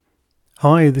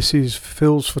Hi, this is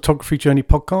Phil's Photography Journey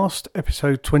Podcast,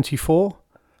 episode 24,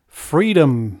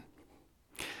 Freedom.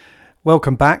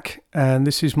 Welcome back, and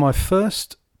this is my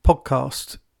first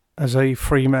podcast as a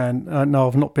free man. No,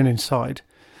 I've not been inside.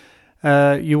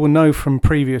 You will know from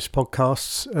previous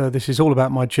podcasts, this is all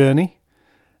about my journey,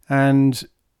 and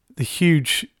the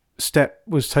huge step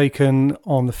was taken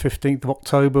on the 15th of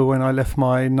October when I left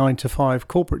my 9-to-5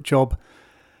 corporate job.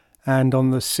 And on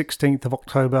the 16th of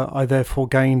October, I therefore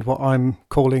gained what I'm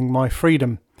calling my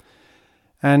freedom.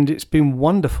 And it's been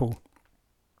wonderful.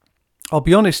 I'll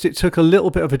be honest, it took a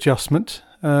little bit of adjustment.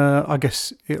 I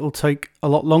guess it'll take a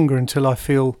lot longer until I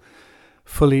feel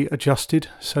fully adjusted,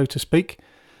 so to speak.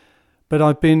 But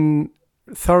I've been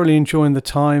thoroughly enjoying the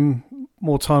time,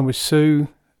 more time with Sue,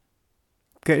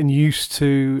 getting used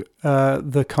to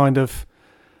the kind of,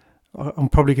 I'm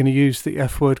probably going to use the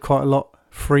F word quite a lot,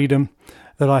 freedom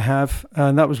that I have,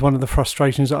 and that was one of the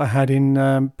frustrations that I had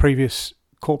in previous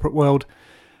corporate world,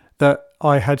 that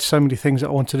I had so many things that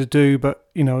I wanted to do, but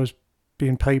I was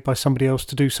being paid by somebody else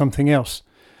to do something else.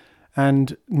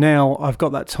 And now I've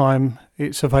got that time,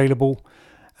 it's available,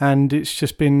 and it's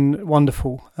just been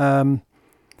wonderful.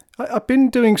 I've been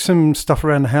doing some stuff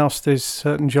around the house. There's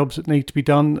certain jobs that need to be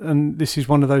done, and this is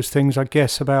one of those things, I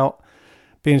guess, about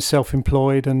being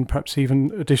self-employed and perhaps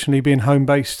even additionally being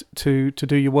home-based to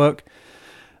do your work.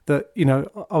 That,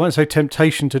 I won't say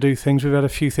temptation to do things. We've had a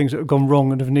few things that have gone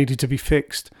wrong and have needed to be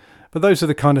fixed. But those are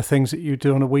the kind of things that you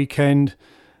do on a weekend.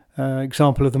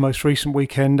 Example of the most recent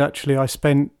weekend, actually, I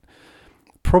spent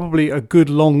probably a good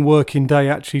long working day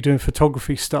actually doing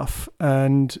photography stuff,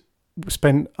 and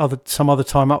spent some other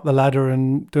time up the ladder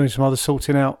and doing some other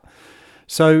sorting out.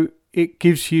 So it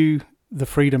gives you the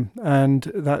freedom,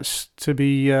 and that's to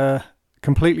be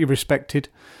completely respected.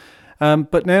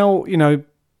 But now,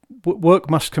 work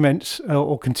must commence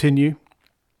or continue.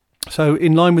 So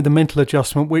in line with the mental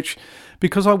adjustment, which,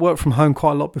 because I worked from home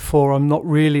quite a lot before, I'm not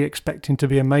really expecting to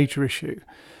be a major issue.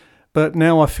 But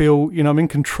now I feel, I'm in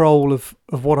control of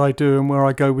what I do and where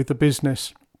I go with the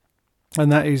business.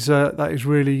 And that is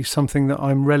really something that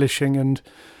I'm relishing and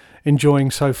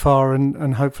enjoying so far,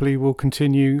 and hopefully will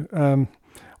continue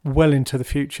well into the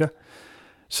future.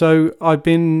 So I've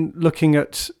been looking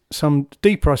at some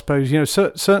deeper, I suppose,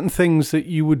 certain things that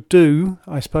you would do,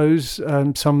 I suppose,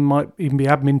 some might even be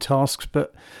admin tasks,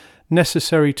 but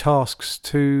necessary tasks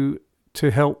to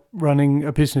help running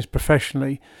a business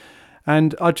professionally.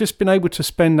 And I've just been able to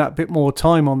spend that bit more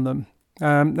time on them.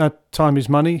 Now, time is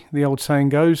money, the old saying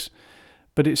goes,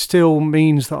 but it still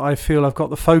means that I feel I've got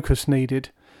the focus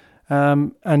needed.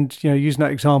 And, using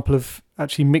that example of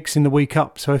actually mixing the week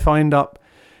up. So if I end up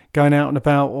going out and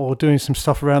about or doing some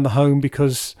stuff around the home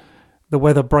because the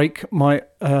weather break might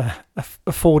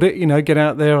afford it, get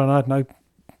out there and, I don't know,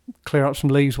 clear up some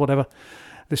leaves, whatever,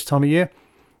 this time of year.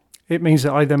 It means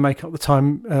that I then make up the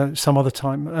time some other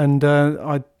time. And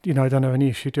I don't have any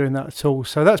issue doing that at all.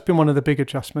 So that's been one of the big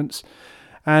adjustments.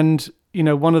 And,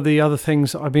 one of the other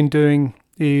things that I've been doing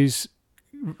is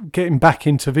getting back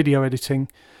into video editing.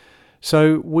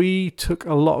 So we took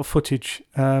a lot of footage.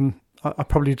 I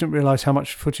probably didn't realise how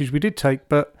much footage we did take,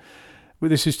 but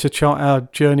this is to chart our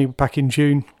journey back in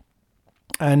June.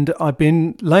 And I've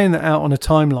been laying that out on a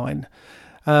timeline,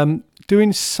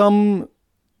 doing some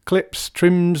clips,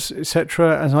 trims,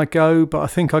 etc. as I go, but I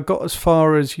think I got as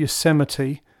far as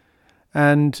Yosemite,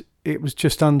 and it was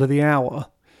just under the hour.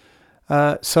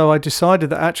 So I decided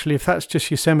that actually if that's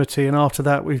just Yosemite, and after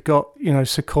that we've got,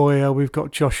 Sequoia, we've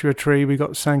got Joshua Tree, we've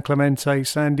got San Clemente,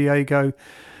 San Diego,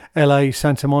 LA,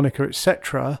 Santa Monica,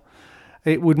 etc.,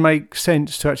 it would make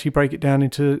sense to actually break it down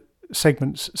into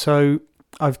segments. So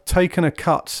I've taken a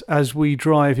cut as we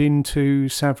drive into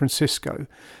San Francisco.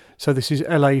 So this is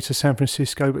LA to San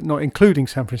Francisco, but not including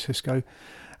San Francisco.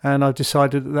 And I've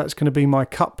decided that that's going to be my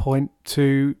cut point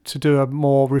to do a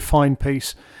more refined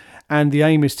piece. And the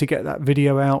aim is to get that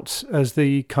video out as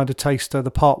the kind of taster,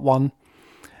 the part one.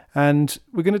 And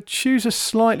we're going to choose a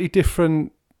slightly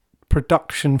different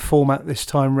production format this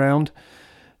time round.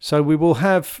 So we will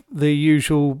have the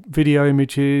usual video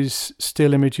images,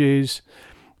 still images,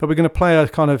 but we're going to play a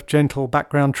kind of gentle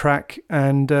background track,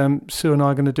 and Sue and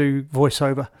I are going to do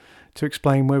voiceover to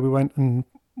explain where we went and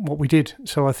what we did.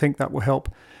 So I think that will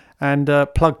help. And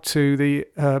plug to the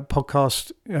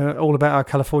podcast all about our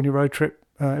California road trip,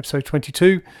 episode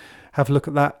 22. Have a look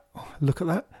at that.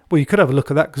 Well, you could have a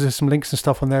look at that because there's some links and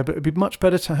stuff on there, but it'd be much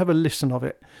better to have a listen of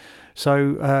it.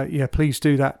 So, please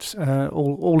do that.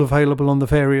 All available on the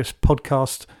various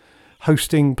podcast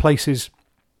hosting places.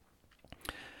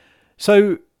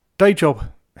 So, day job,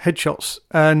 headshots.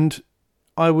 And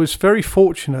I was very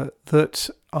fortunate that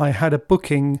I had a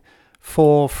booking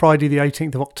for Friday the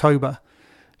 18th of October.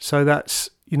 So that's,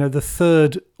 the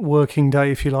third working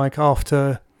day, if you like,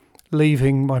 after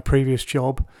leaving my previous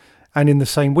job and in the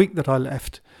same week that I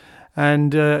left.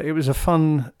 And it was a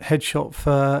fun headshot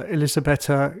for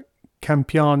Elisabetta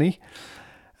Campiani.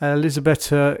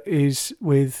 Elisabetta is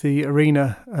with the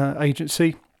Arena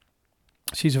agency.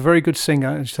 She's a very good singer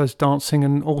and she does dancing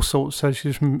and all sorts. So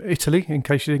she's from Italy, in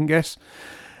case you didn't guess.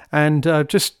 And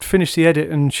just finished the edit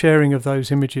and sharing of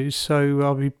those images. So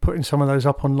I'll be putting some of those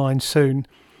up online soon.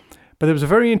 But there was a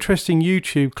very interesting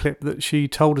YouTube clip that she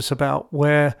told us about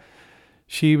where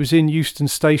she was in Euston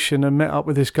Station and met up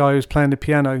with this guy who was playing the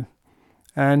piano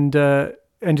and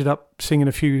ended up singing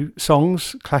a few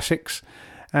songs, classics.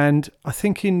 And I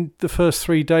think in the first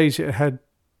 3 days it had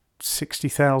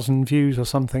 60,000 views or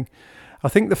something. I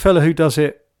think the fella who does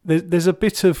it, there's a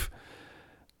bit of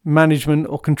management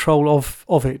or control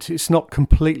of it. It's not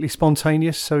completely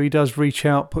spontaneous, so he does reach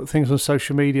out, put things on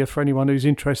social media for anyone who's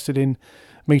interested in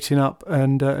meeting up,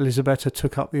 and Elisabetta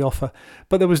took up the offer.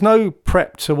 But there was no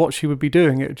prep to what she would be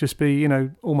doing. It would just be,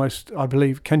 almost, I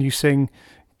believe, can you sing?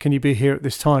 Can you be here at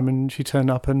this time? And she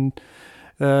turned up and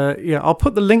I'll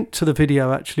put the link to the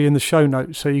video actually in the show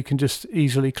notes so you can just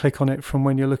easily click on it from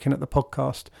when you're looking at the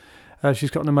podcast.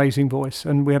 She's got an amazing voice,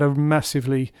 and we had a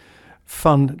massively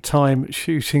fun time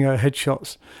shooting her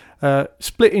headshots.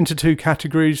 Split into 2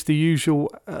 categories, the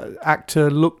usual actor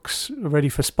looks ready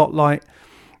for spotlight,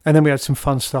 and then we had some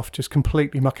fun stuff just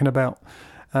completely mucking about.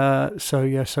 So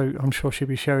I'm sure she'll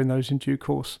be sharing those in due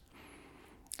course.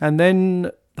 And then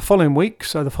the following week,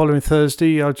 so the following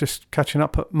Thursday, I was just catching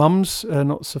up at Mum's,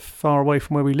 not so far away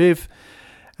from where we live.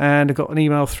 And I got an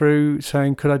email through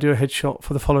saying, could I do a headshot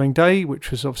for the following day, which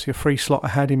was obviously a free slot I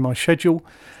had in my schedule.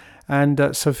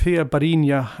 And Sofia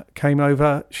Barinha came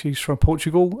over. She's from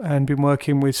Portugal and been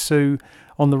working with Sue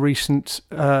on the recent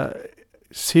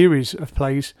series of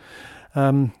plays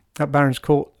at Barons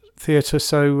Court Theatre.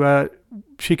 So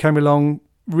she came along,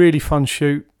 really fun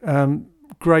shoot.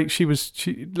 Great. She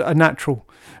a natural,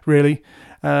 really.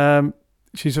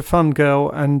 She's a fun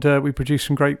girl, and we produced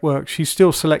some great work. She's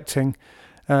still selecting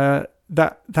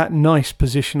that nice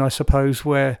position, I suppose,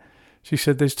 where she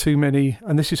said there's too many,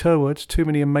 and this is her words, too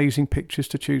many amazing pictures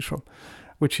to choose from,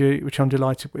 which I'm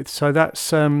delighted with. So that's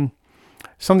something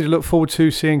to look forward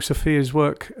to, seeing Sophia's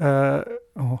work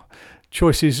or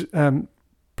choices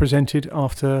presented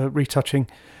after retouching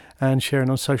and sharing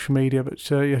on social media. But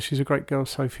she's a great girl,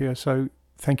 Sophia. So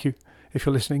thank you, if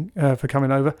you're listening, for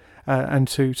coming over, and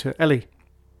to Ellie.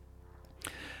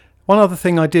 One other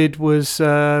thing I did was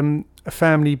a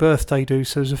family birthday do.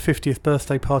 So it was a 50th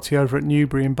birthday party over at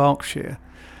Newbury in Berkshire.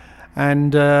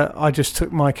 And I just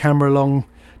took my camera along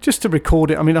just to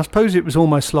record it. I mean, I suppose it was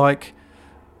almost like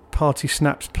Party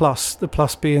Snaps Plus, the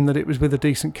plus being that it was with a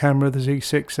decent camera, the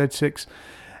Z6, Z6.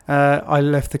 I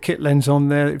left the kit lens on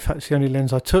there. In fact, it's the only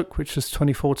lens I took, which was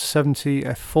 24-70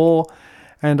 f4.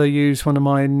 And I used one of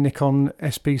my Nikon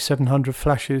SB700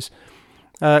 flashes.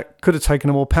 Could have taken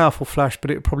a more powerful flash,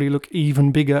 but it would probably look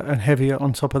even bigger and heavier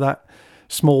on top of that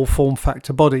small form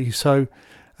factor body. So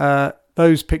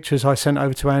those pictures I sent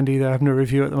over to Andy. They're having a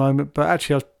review at the moment, but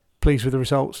actually I was pleased with the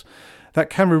results. That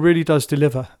camera really does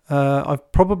deliver.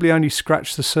 I've probably only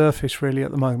scratched the surface really at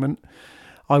the moment.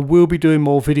 I will be doing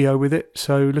more video with it,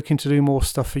 so looking to do more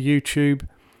stuff for YouTube.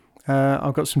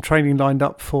 I've got some training lined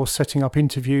up for setting up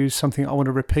interviews, something I want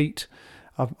to repeat.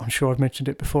 I'm sure I've mentioned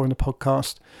it before in the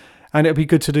podcast. And it'll be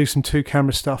good to do some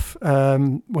 2-camera stuff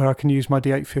where I can use my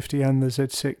D850 and the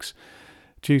Z6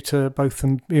 due to both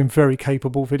them being very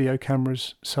capable video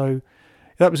cameras. So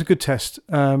that was a good test.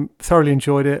 Thoroughly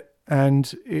enjoyed it,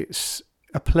 and it's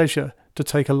a pleasure to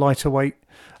take a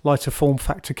lighter form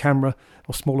factor camera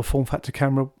or smaller form factor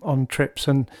camera on trips,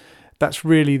 and that's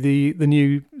really the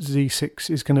new Z6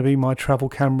 is going to be my travel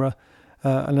camera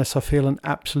unless I feel an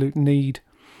absolute need.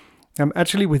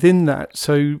 Actually within that,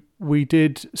 so we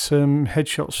did some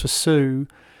headshots for Sue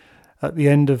at the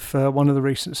end of one of the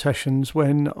recent sessions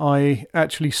when I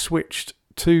actually switched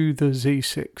to the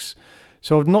Z6.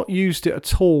 So I've not used it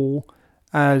at all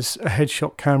as a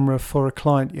headshot camera for a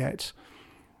client yet.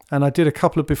 And I did a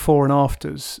couple of before and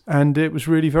afters, and it was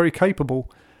really very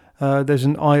capable. There's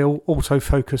an eye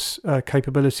autofocus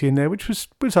capability in there, which was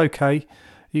okay.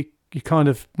 You kind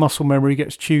of muscle memory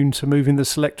gets tuned to moving the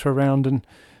selector around and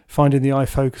finding the eye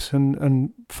focus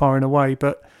and firing away.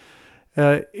 But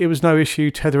it was no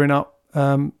issue tethering up.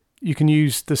 You can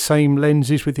use the same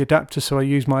lenses with the adapter. So I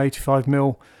used my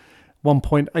 85mm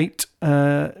 1.8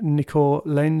 Nikkor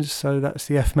lens. So that's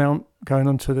the F mount going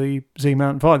onto the Z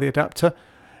mount via the adapter.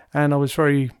 And I was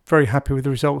very, very happy with the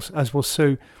results, as was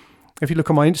Sue. if you look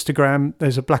on my Instagram,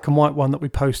 there's a black and white one that we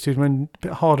posted when a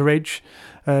bit harder edge.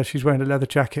 She's wearing a leather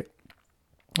jacket,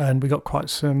 and we got quite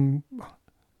some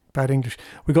bad English.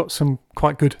 We got some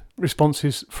quite good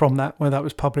responses from that when that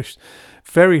was published.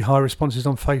 Very high responses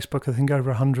on Facebook. I think over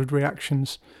 100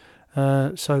 reactions.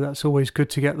 So that's always good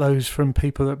to get those from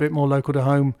people that are a bit more local to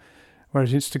home.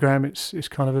 Whereas Instagram, it's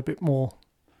kind of a bit more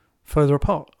further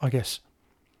apart, I guess.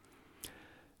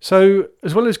 So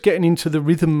as well as getting into the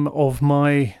rhythm of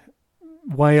my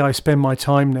way I spend my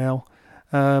time now,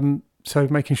 so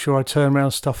making sure I turn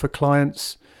around stuff for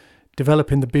clients,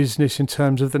 developing the business in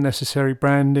terms of the necessary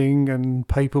branding and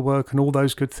paperwork and all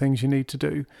those good things you need to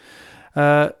do.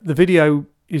 The video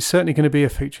is certainly going to be a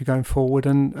feature going forward,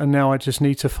 and now I just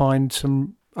need to find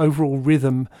some overall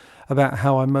rhythm about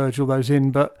how I merge all those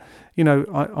in. But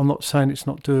I'm not saying it's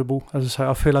not doable. As I say,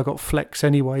 I feel I've got flex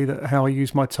anyway, that how I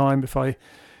use my time. If I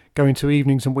go into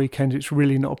evenings and weekends, it's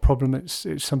really not a problem. It's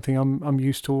something I'm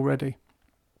used to already.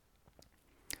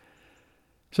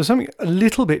 So something a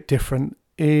little bit different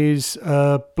is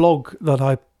a blog that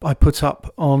I put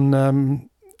up on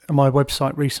my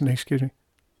website recently,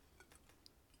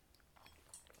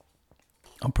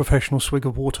 on Professional Swig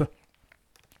of Water.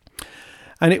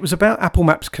 And it was about Apple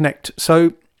Maps Connect.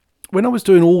 So when I was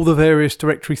doing all the various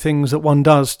directory things that one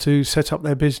does to set up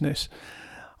their business,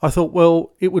 I thought,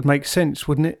 well, it would make sense,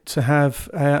 wouldn't it, to have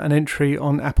an entry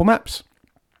on Apple Maps.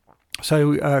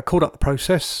 So called up the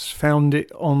process, found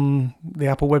it on the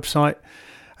Apple website,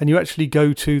 and you actually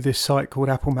go to this site called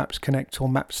Apple Maps Connect or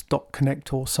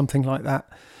Maps.connect or something like that.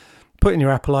 Put in your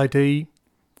Apple ID,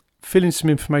 fill in some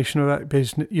information about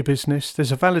your business.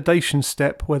 There's a validation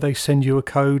step where they send you a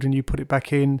code and you put it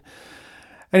back in.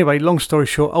 Anyway, long story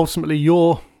short, ultimately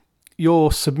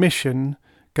your submission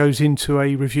goes into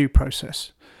a review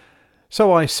process.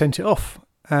 So I sent it off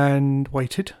and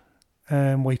waited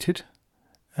and waited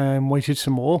and waited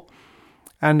some more.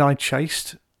 And I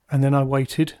chased, and then I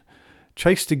waited,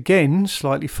 chased again,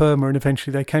 slightly firmer, and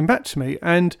eventually they came back to me.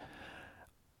 And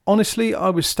honestly, I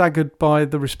was staggered by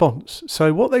the response.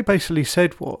 So what they basically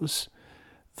said was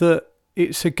that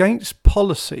it's against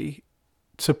policy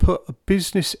to put a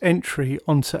business entry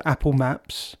onto Apple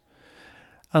Maps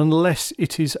unless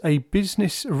it is a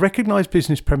recognised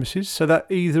business premises. So that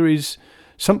either is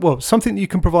something that you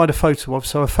can provide a photo of.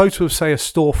 So a photo of, say, a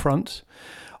storefront,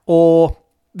 or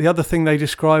the other thing they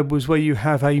described was where you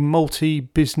have a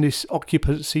multi-business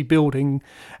occupancy building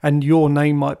and your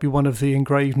name might be one of the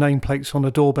engraved nameplates on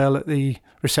a doorbell at the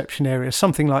reception area,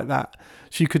 something like that.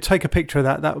 So you could take a picture of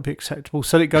that would be acceptable.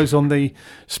 So it goes on the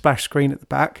splash screen at the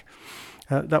back.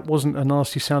 That wasn't a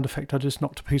nasty sound effect. I just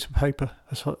knocked a piece of paper.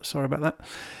 Sorry about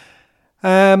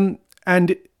that.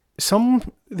 And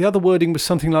the other wording was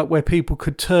something like where people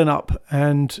could turn up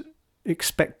and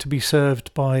expect to be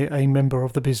served by a member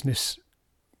of the business,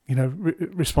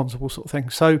 responsible sort of thing.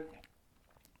 So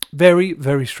very,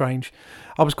 very strange.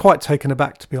 I was quite taken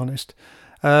aback, to be honest.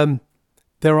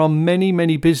 There are many,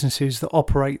 many businesses that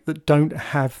operate that don't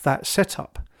have that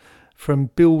setup,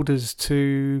 from builders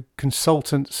to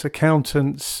consultants,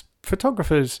 accountants,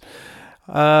 photographers.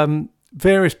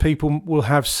 Various people will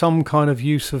have some kind of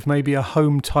use of maybe a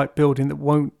home type building that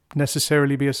won't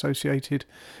necessarily be associated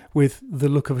with the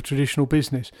look of a traditional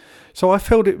business. So I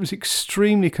felt it was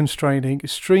extremely constraining,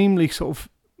 extremely sort of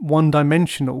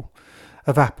one-dimensional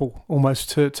of Apple almost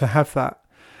to have that.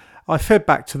 I fed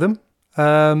back to them.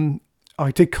 I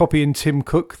did copy in Tim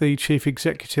Cook, the chief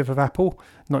executive of Apple,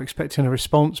 not expecting a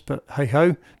response, but hey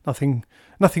ho, nothing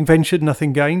ventured,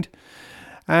 nothing gained.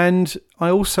 And I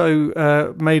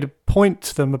also made a point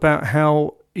to them about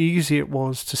how easy it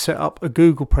was to set up a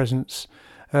Google presence.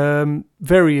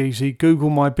 Very easy.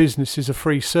 Google My Business is a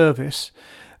free service.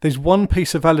 There's one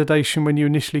piece of validation when you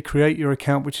initially create your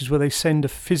account, which is where they send a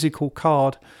physical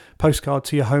postcard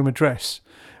to your home address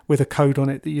with a code on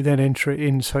it that you then enter it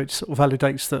in, so it sort of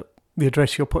validates that the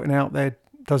address you're putting out there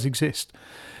does exist.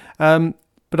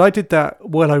 But I did that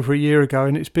well over a year ago,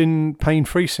 and it's been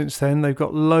pain-free since then. They've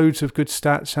got loads of good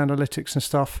stats, analytics and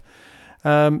stuff.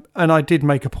 And I did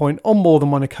make a point on more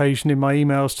than one occasion in my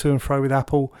emails to and fro with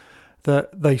Apple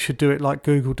that they should do it like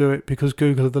Google do it, because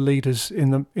Google are the leaders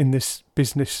in this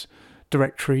business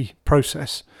directory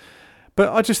process.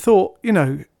 But I just thought,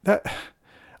 that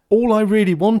all I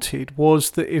really wanted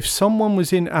was that if someone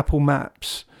was in Apple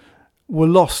Maps, were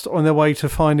lost on their way to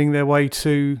finding their way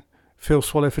to Phil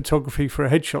Swallow Photography for a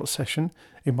headshot session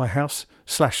in my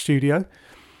house/studio,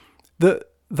 that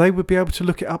they would be able to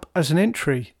look it up as an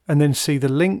entry and then see the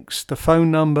links, the phone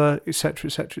number, etc.,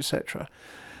 etc., etc.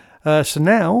 So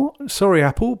now, sorry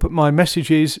Apple, but my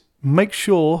message is make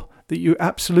sure that you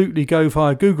absolutely go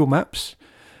via Google Maps.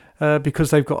 because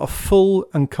they've got a full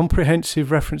and comprehensive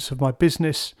reference of my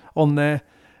business on there,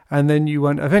 and then you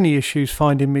won't have any issues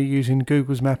finding me using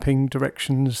Google's mapping,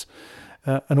 directions,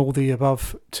 and all the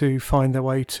above to find their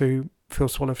way to Phil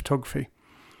Swallow Photography.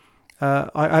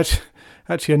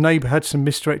 Actually, a neighbour had some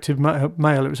misdirected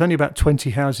mail. It was only about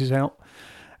 20 houses out,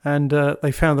 and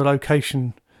they found the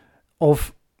location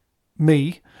of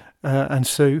me and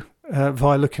Sue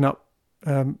via looking up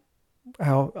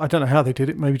how, I don't know how they did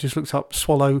it, maybe just looked up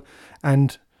Swallow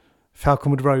and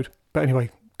Falconwood Road. But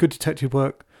anyway, good detective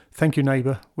work. Thank you,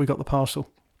 neighbour. We got the parcel.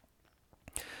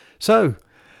 So,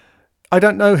 I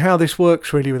don't know how this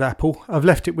works really with Apple. I've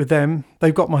left it with them.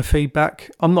 They've got my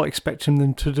feedback. I'm not expecting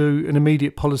them to do an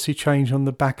immediate policy change on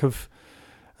the back of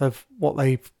what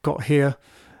they've got here.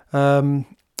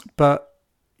 But,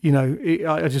 you know,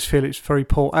 I just feel it's very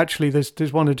poor. Actually,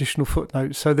 there's one additional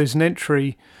footnote. So there's an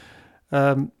entry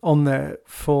on there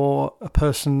for a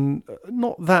person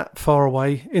not that far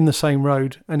away in the same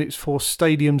road, and it's for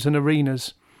stadiums and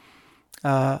arenas.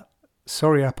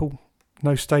 Sorry, Apple,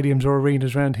 no stadiums or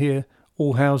arenas around here,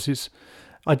 all houses.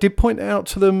 I did point out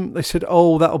to them, they said,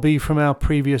 oh, that'll be from our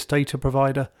previous data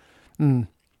provider.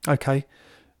 Okay.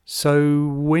 So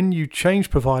when you change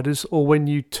providers, or when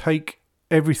you take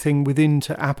everything within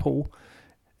to Apple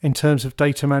in terms of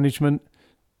data management,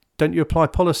 don't you apply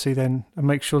policy then and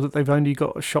make sure that they've only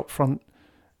got a shop front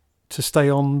to stay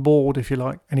on board, if you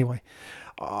like? Anyway,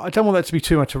 I don't want that to be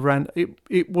too much of a rant.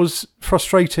 It was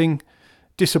frustrating,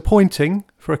 disappointing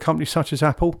for a company such as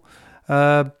Apple.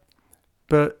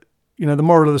 But, you know, the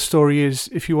moral of the story is,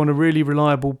 if you want a really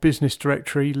reliable business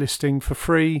directory listing for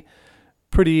free,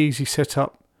 pretty easy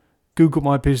setup, Google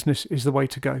My Business is the way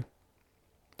to go.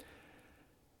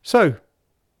 So,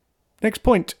 next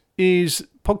point is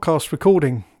podcast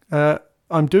recording.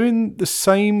 I'm doing the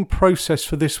same process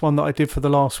for this one that I did for the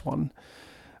last one,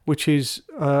 which is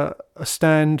a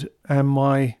stand and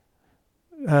my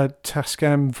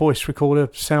Tascam voice recorder,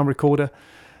 sound recorder,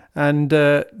 and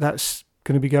that's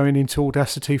going to be going into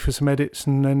Audacity for some edits,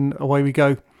 and then away we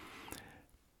go.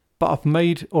 But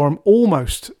I've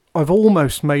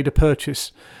almost made a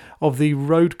purchase of the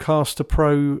Rodecaster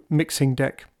Pro mixing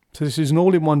deck. So this is an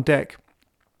all-in-one deck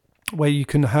where you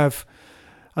can have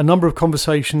a number of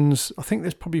conversations. I think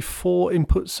there's probably 4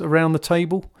 inputs around the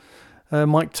table,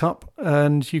 mic'd up,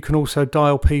 and you can also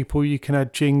dial people, you can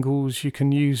add jingles, you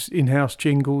can use in-house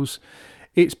jingles.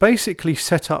 It's basically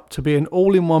set up to be an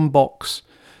all-in-one box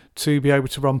to be able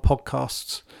to run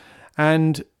podcasts.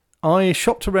 And I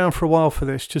shopped around for a while for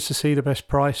this just to see the best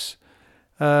price.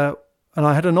 And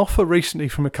I had an offer recently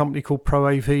from a company called Pro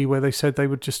AV where they said they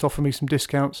would just offer me some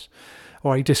discounts,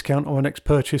 or a discount on my next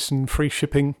purchase and free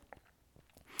shipping,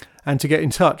 and to get in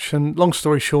touch. And long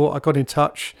story short, I got in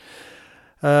touch.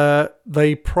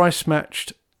 They price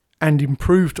matched and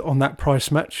improved on that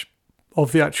price match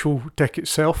of the actual deck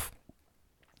itself.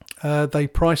 They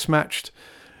price matched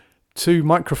 2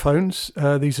 microphones.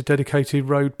 These are dedicated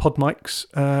Rode pod mics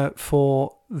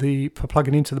for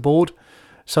plugging into the board,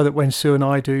 so that when Sue and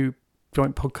I do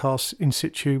joint podcasts in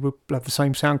situ, we'll have the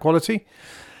same sound quality.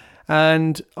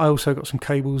 And I also got some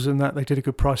cables, and that they did a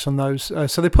good price on those.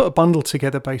 So they put a bundle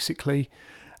together basically,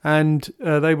 and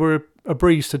they were a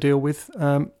breeze to deal with.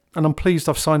 And I'm pleased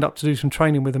I've signed up to do some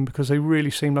training with them, because they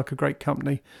really seem like a great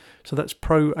company. So that's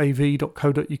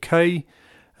proav.co.uk.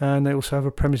 And they also have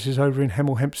a premises over in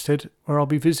Hemel Hempstead, where I'll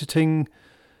be visiting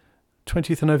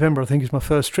 20th of November, I think, is my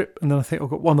first trip. And then I think I've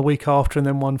got one the week after, and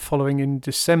then one following in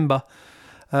December.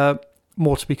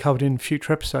 More to be covered in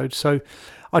future episodes. So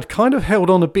I'd kind of held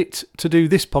on a bit to do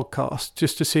this podcast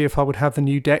just to see if I would have the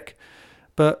new deck.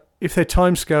 But if their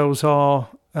timescales are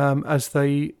as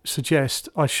they suggest,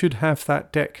 I should have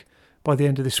that deck by the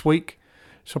end of this week.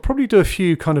 So I'll probably do a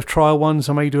few kind of trial ones.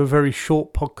 I may do a very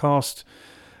short podcast,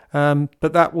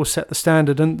 but that will set the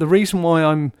standard. And the reason why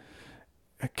I'm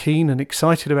keen and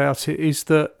excited about it is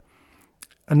that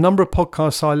a number of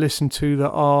podcasts I listen to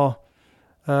that are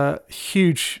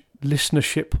huge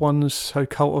listenership ones, so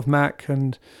Cult of Mac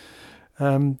and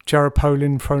Jared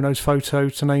Polin, Frono's Photo,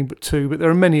 to name but 2, but there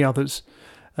are many others.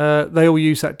 They all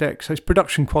use that deck, so it's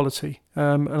production quality,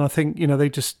 and I think, you know,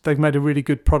 they've made a really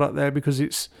good product there, because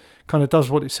it's kind of does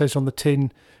what it says on the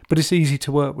tin, but it's easy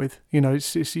to work with. You know,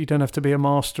 it's you don't have to be a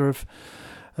master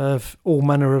of all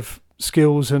manner of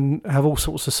skills and have all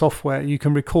sorts of software. You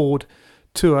can record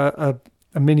to a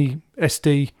mini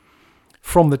SD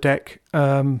from the deck.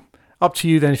 Up to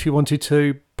you then if you wanted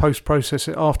to post-process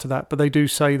it after that. But they do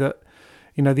say that,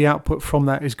 you know, the output from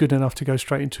that is good enough to go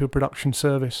straight into a production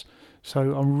service.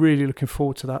 So I'm really looking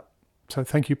forward to that. So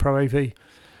thank you, Pro AV.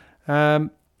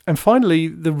 And finally,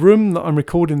 the room that I'm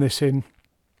recording this in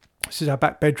This is our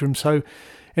back bedroom. So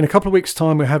in a couple of weeks'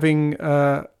 time, we're having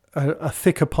a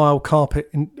thicker pile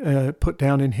carpet put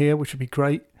down in here, which would be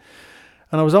great.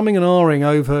 And I was umming and ahhing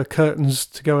over curtains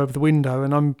to go over the window,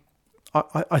 and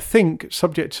I think,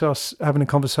 subject to us having a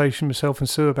conversation, myself and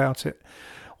Sue, about it,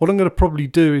 what I'm going to probably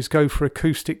do is go for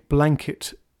acoustic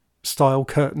blanket style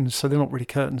curtains. So they're not really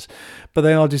curtains, but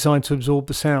they are designed to absorb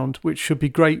the sound, which should be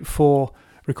great for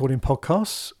recording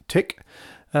podcasts,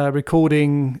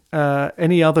 recording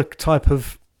any other type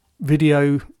of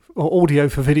video or audio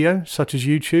for video, such as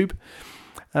YouTube,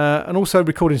 and also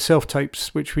recording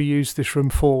self-tapes, which we use this room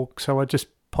for. So I just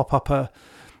pop up a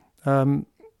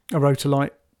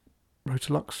Rotolux,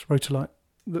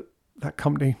 that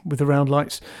company with the round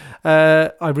lights.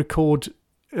 I record,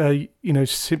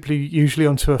 simply usually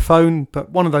onto a phone,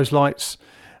 but one of those lights,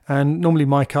 and normally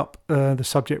mic up the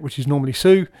subject, which is normally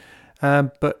Sue.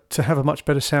 But to have a much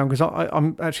better sound, because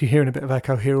I'm actually hearing a bit of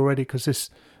echo here already, because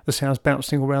the sound's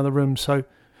bouncing all around the room. So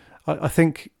I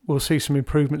think we'll see some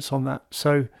improvements on that.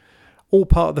 So all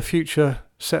part of the future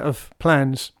set of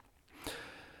plans.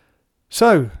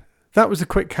 So that was a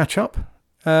quick catch up.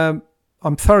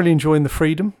 I'm thoroughly enjoying the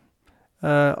Freedom.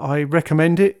 I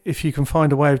recommend it if you can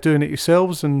find a way of doing it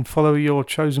yourselves and follow your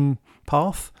chosen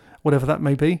path, whatever that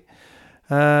may be.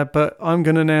 But I'm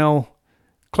going to now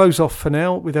close off for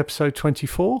now with episode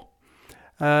 24.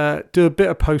 Do a bit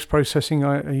of post-processing.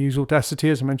 I use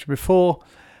Audacity, as I mentioned before.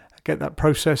 Get that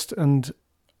processed and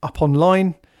up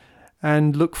online,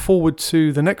 and look forward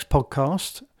to the next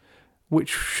podcast, which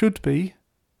should be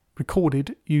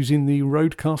recorded using the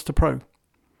Rodecaster Pro.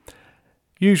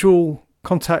 Usual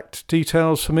contact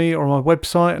details for me are on my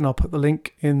website, and I'll put the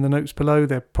link in the notes below.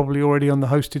 They're probably already on the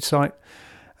hosted site.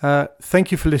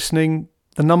 Thank you for listening.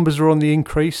 The numbers are on the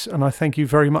increase, and I thank you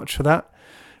very much for that.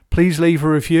 Please leave a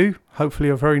review, hopefully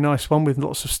a very nice one with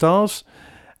lots of stars.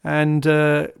 And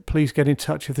please get in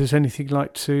touch if there's anything you'd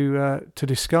like to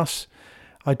discuss.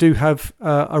 I do have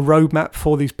a roadmap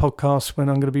for these podcasts when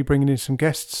I'm going to be bringing in some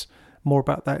guests. More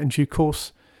about that in due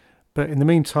course. But in the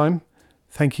meantime,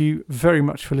 thank you very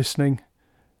much for listening,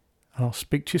 and I'll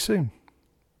speak to you soon.